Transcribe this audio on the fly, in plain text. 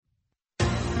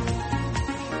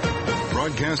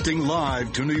Broadcasting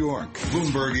live to New York,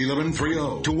 Bloomberg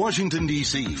 1130. To Washington,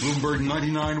 D.C., Bloomberg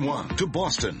 99.1. To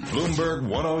Boston, Bloomberg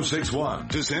 106.1.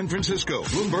 To San Francisco,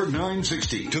 Bloomberg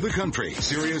 960. To the country,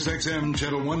 Sirius XM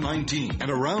Channel 119.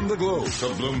 And around the globe, the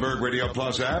Bloomberg Radio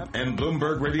Plus app and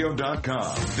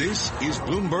BloombergRadio.com. This is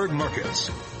Bloomberg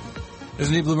Markets.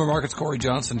 Isn't he Bloomberg Markets? Cory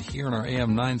Johnson here in our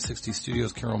AM 960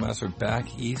 studios. Carol Massar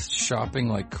back east shopping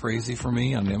like crazy for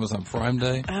me on Amazon Prime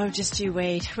Day. Oh, just you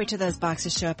wait. Wait till those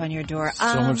boxes show up on your door.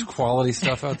 So much quality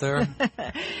stuff out there.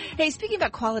 Hey, speaking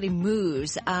about quality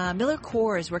moves,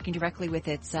 MillerCoors working directly with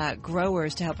its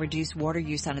growers to help reduce water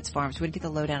use on its farms. We'll get the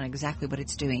lowdown on exactly what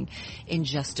it's doing in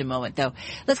just a moment, though.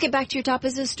 Let's get back to your top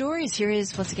business stories. Here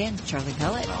is, once again, Charlie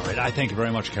Pellet. All right. I thank you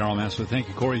very much, Carol Massar. Thank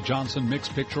you, Cory Johnson.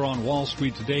 Mixed picture on Wall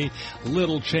Street today.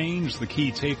 Little change. The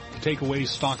key takeaway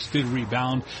stocks did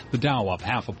rebound. The Dow up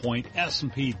 0.5 point.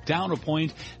 S&P down 1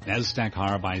 point. NASDAQ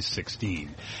higher by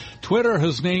 16. Twitter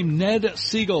has named Ned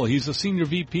Siegel. He's the Senior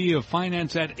VP of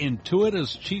Finance at Intuit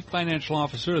as Chief Financial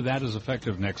Officer. That is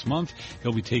effective next month.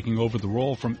 He'll be taking over the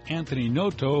role from Anthony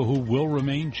Noto, who will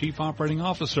remain Chief Operating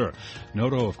Officer.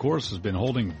 Noto, of course, has been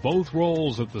holding both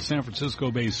roles at the San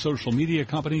Francisco-based social media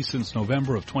company since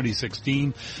November of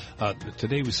 2016.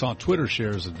 Today we saw Twitter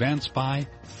shares advance by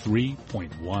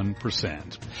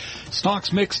 3.1%.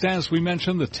 Stocks mixed, as we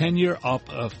mentioned. The 10-year up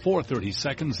 4.30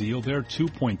 seconds. The yield there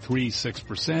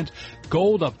 2.36%.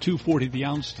 Gold up $2.40 the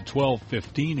ounce to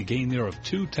 $12.15. A gain there of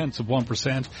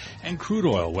 0.2%. And crude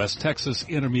oil, West Texas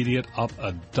Intermediate up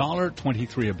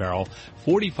 $1.23 a barrel,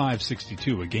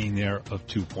 45.62. A gain there of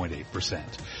 2.8%.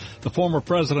 The former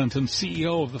president and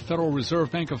CEO of the Federal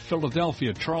Reserve Bank of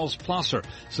Philadelphia, Charles Plosser,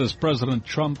 says President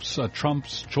Trump's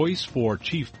choice for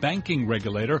chief banking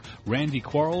regulator, Randy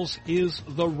Quarles, is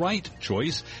the right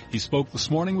choice. He spoke this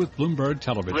morning with Bloomberg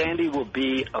Television. Randy will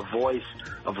be a voice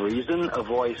of reason, a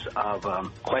voice of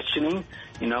questioning.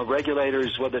 You know,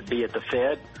 regulators, whether it be at the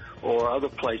Fed or other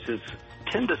places,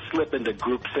 tend to slip into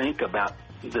groupthink about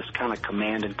this kind of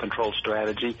command and control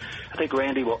strategy. I think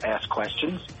Randy will ask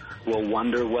questions. We'll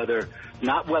wonder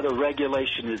not whether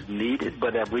regulation is needed,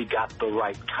 but have we got the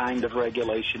right kind of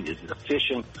regulation? Is it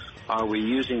efficient? Are we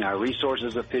using our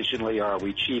resources efficiently, or are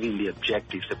we achieving the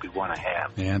objectives that we want to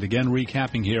have? And again,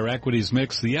 recapping here, equities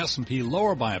mix. The S&P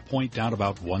lower by 1 point, down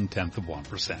about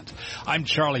 0.1%. I'm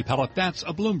Charlie Pellet. That's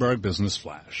a Bloomberg Business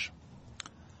Flash.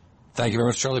 Thank you very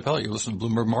much, Charlie Pellet. You're listening to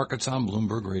Bloomberg Markets on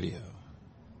Bloomberg Radio.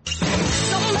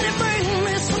 Somebody bring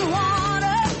me some water.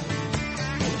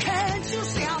 Can't you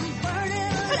see I'm burning?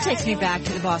 That takes me back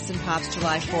to the Boston Pops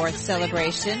July 4th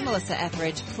celebration. Melissa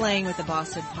Etheridge playing with the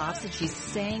Boston Pops, and she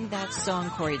sang that song,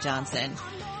 Cory Johnson.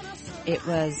 It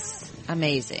was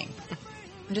amazing.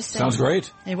 I'm just saying. Sounds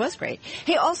great. It was great.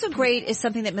 Hey, also great is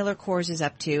something that MillerCoors is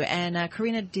up to. And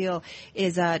Karina Diehl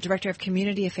is Director of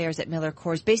Community Affairs at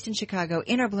MillerCoors, based in Chicago,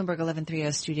 in our Bloomberg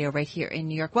 1130 studio right here in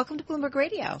New York. Welcome to Bloomberg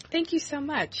Radio. Thank you so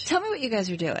much. Tell me what you guys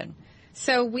are doing.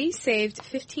 So we saved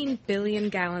 15 billion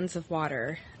gallons of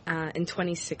water in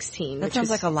 2016. That sounds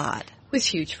like a lot. It was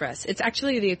huge for us. It's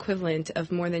actually the equivalent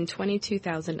of more than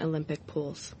 22,000 Olympic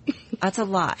pools. That's a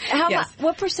lot.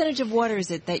 What percentage of water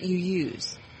is it that you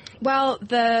use? Well,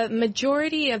 the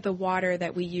majority of the water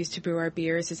that we use to brew our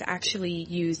beers is actually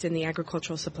used in the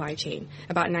agricultural supply chain.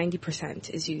 About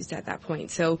 90% is used at that point.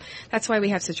 So that's why we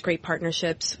have such great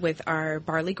partnerships with our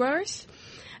barley growers.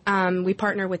 We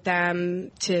partner with them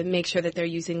to make sure that they're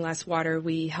using less water.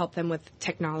 We help them with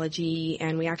technology,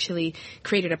 and we actually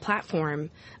created a platform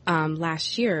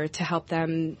last year to help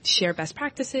them share best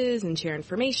practices and share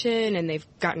information, and they've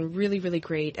gotten really, really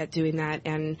great at doing that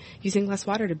and using less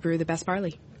water to brew the best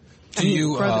barley. Do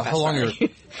you, how long are,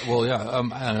 well,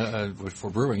 yeah, for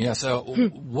brewing, yeah. So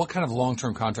what kind of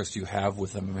long-term contracts do you have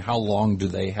with them? I mean, how long do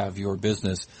they have your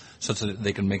business such that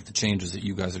they can make the changes that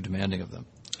you guys are demanding of them?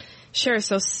 Sure.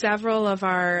 So several of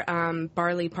our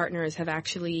barley partners have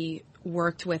actually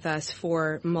worked with us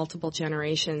for multiple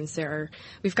generations.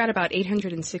 We've got about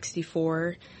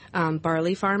 864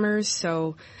 barley farmers,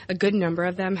 so a good number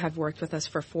of them have worked with us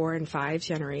for 4 and 5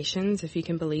 generations, if you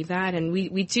can believe that. And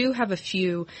we do have a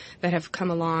few that have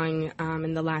come along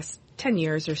in the last 10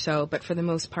 years or so, but for the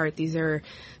most part, these are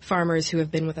farmers who have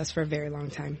been with us for a very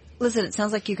long time. Listen, it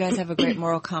sounds like you guys have a great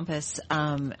moral compass,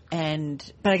 but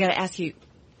I got to ask you,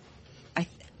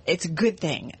 it's a good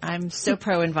thing. I'm so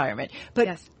pro-environment. But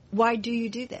yes. Why do you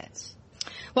do this?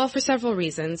 Well, for several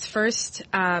reasons. First,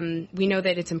 we know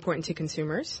that it's important to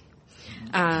consumers.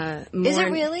 Is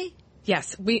it really?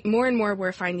 Yes, more and more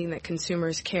we're finding that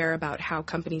consumers care about how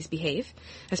companies behave,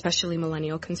 especially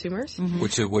millennial consumers. Mm-hmm.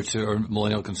 Which are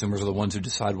millennial consumers are the ones who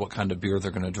decide what kind of beer they're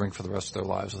going to drink for the rest of their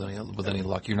lives with any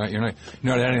luck. You're not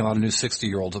adding a lot of new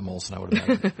 60-year-olds at Molson, I would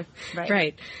imagine.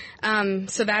 Right.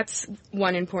 So that's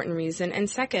one important reason. And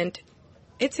second,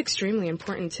 it's extremely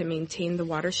important to maintain the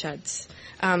watersheds.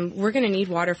 We're going to need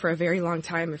water for a very long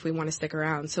time if we want to stick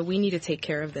around. So we need to take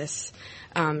care of this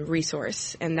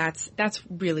resource, and that's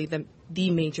really the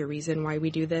major reason why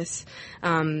we do this.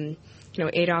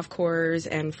 Adolph Coors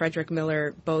and Frederick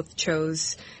Miller both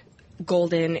chose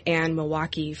Golden and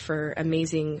Milwaukee for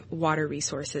amazing water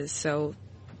resources. So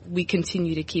we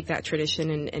continue to keep that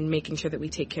tradition and making sure that we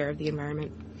take care of the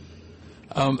environment.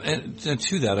 And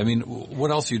to that, I mean,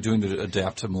 what else are you doing to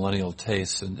adapt to millennial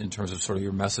tastes in terms of sort of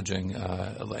your messaging,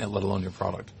 let alone your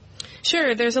product?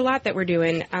 Sure, there's a lot that we're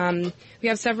doing. We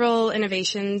have several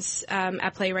innovations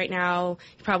at play right now.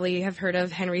 You probably have heard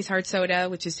of Henry's Hard Soda,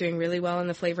 which is doing really well in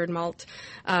the flavored malt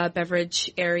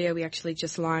beverage area. We actually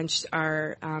just launched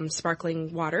our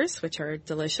sparkling waters, which are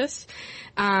delicious.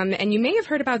 And you may have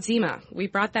heard about Zima. We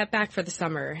brought that back for the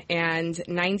summer, and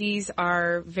 90s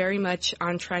are very much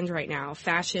on trend right now.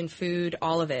 Fashion, food,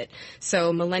 all of it.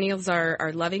 So millennials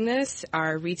are loving this.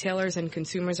 Our retailers and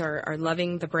consumers are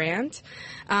loving the brand.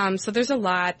 So there's a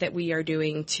lot that we are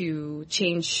doing to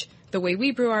change the way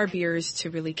we brew our beers to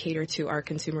really cater to our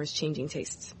consumers' changing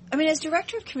tastes. I mean, as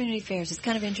Director of Community Affairs, it's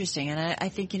kind of interesting. And I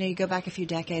think, you go back a few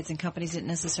decades and companies didn't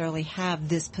necessarily have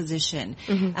this position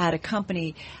at a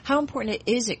company. How important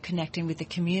is it connecting with the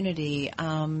community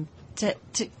to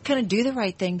kind of do the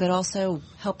right thing, but also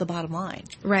help the bottom line?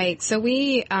 Right. So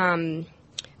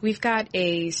we've got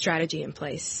a strategy in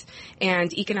place,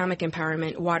 and economic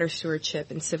empowerment, water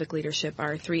stewardship, and civic leadership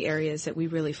are three areas that we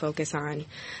really focus on.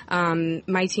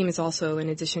 My team is also, in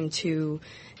addition to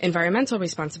environmental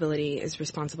responsibility, is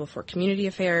responsible for community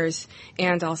affairs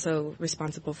and also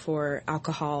responsible for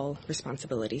alcohol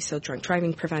responsibility, so drunk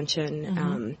driving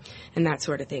prevention and that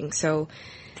sort of thing. So,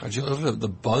 God, you live the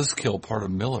buzzkill part of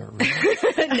Miller.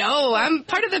 Right? No, I'm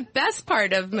part of the best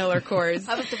part of MillerCoors.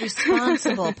 How about the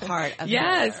responsible part of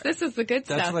Yes, Miller? This is the good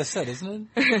stuff. That's what I said, isn't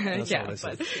it? That's yeah, what I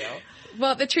said. Buzzkill.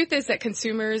 Well, the truth is that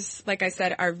consumers, like I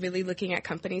said, are really looking at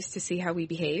companies to see how we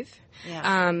behave.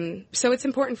 Yeah. So it's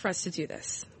important for us to do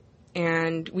this.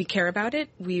 And we care about it.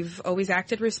 We've always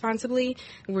acted responsibly.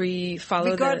 We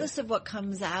follow regardless of what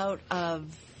comes out of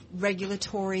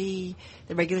the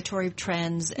regulatory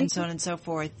trends and so on and so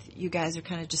forth. You guys are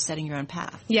kind of just setting your own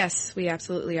path. Yes, we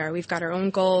absolutely are. We've got our own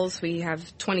goals. We have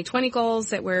 2020 goals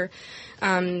that we're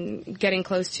getting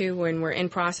close to, when we're in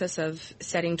process of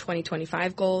setting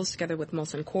 2025 goals together with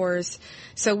MillerCoors.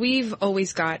 So we've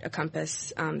always got a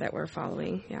compass that we're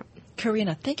following. Yeah.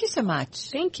 Karina, thank you so much.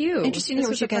 Thank you. Interesting to hear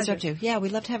what you guys are up to. Yeah, we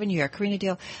loved having you here. Karina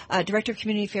Diehl, Director of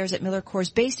Community Affairs at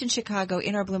MillerCoors, based in Chicago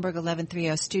in our Bloomberg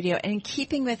 1130 studio. And in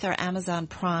keeping with our Amazon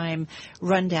Prime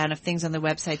rundown of things on the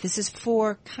website, this is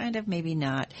for kind of, maybe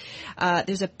not.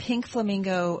 There's a Pink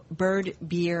Flamingo Bird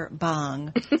Beer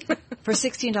Bong for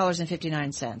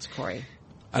 $16.59, Cory.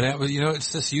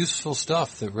 It's this useful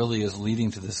stuff that really is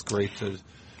leading to this great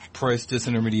price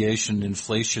disintermediation,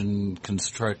 inflation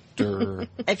constructor.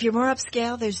 If you're more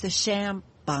upscale, there's the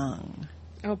Shambong.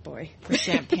 Oh, boy. For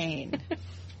champagne.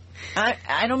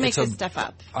 I don't make this stuff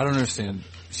up. I don't understand.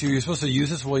 So you're supposed to use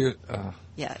this while you're...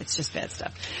 Yeah, it's just bad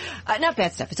stuff. Not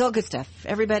bad stuff. It's all good stuff.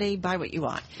 Everybody buy what you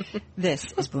want. This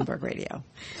is Bloomberg Radio.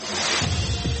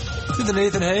 To the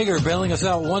Nathan Hager bailing us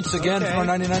out once again from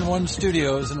our 99.1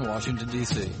 studios in Washington,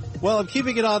 D.C. Well, I'm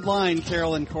keeping it online,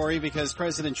 Carol and Cory, because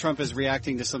President Trump is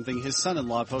reacting to something his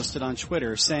son-in-law posted on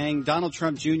Twitter, saying Donald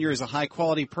Trump Jr. is a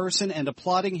high-quality person and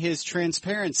applauding his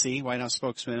transparency. White House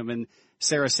spokeswoman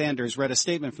Sarah Sanders read a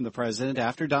statement from the president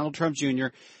after Donald Trump Jr.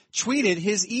 tweeted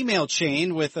his email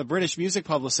chain with a British music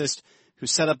publicist who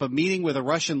set up a meeting with a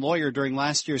Russian lawyer during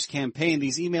last year's campaign.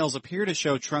 These emails appear to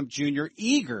show Trump Jr.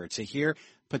 eager to hear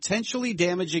potentially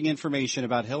damaging information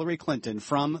about Hillary Clinton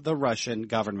from the Russian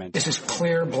government. This is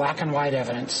clear black and white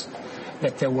evidence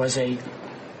that there was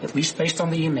at least based on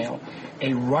the email,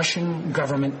 a Russian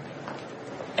government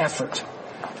effort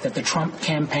that the Trump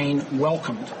campaign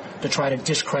welcomed to try to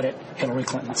discredit Hillary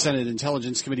Clinton. Senate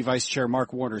Intelligence Committee Vice Chair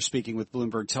Mark Warner speaking with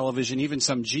Bloomberg Television. Even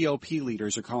some GOP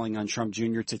leaders are calling on Trump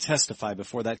Jr. to testify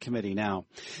before that committee now.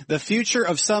 The future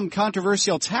of some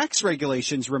controversial tax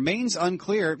regulations remains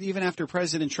unclear even after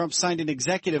President Trump signed an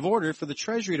executive order for the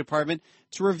Treasury Department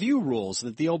to review rules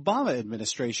that the Obama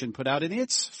administration put out in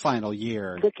its final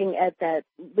year. Looking at that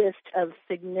list of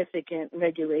significant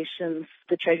regulations,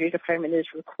 the Treasury Department is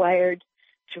required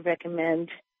to recommend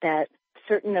that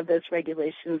certain of those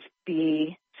regulations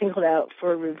be singled out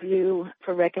for review,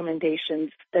 for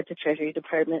recommendations that the Treasury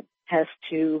Department has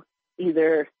to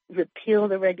either repeal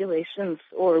the regulations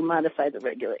or modify the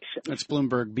regulations. That's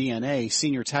Bloomberg BNA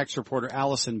senior tax reporter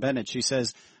Allison Bennett. She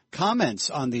says comments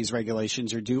on these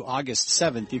regulations are due August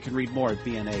 7th. You can read more at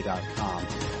BNA.com.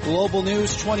 Global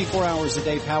news 24 hours a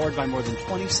day, powered by more than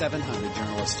 2,700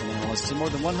 journalists and analysts in more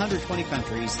than 120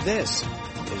 countries. This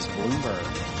is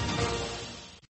Bloomberg.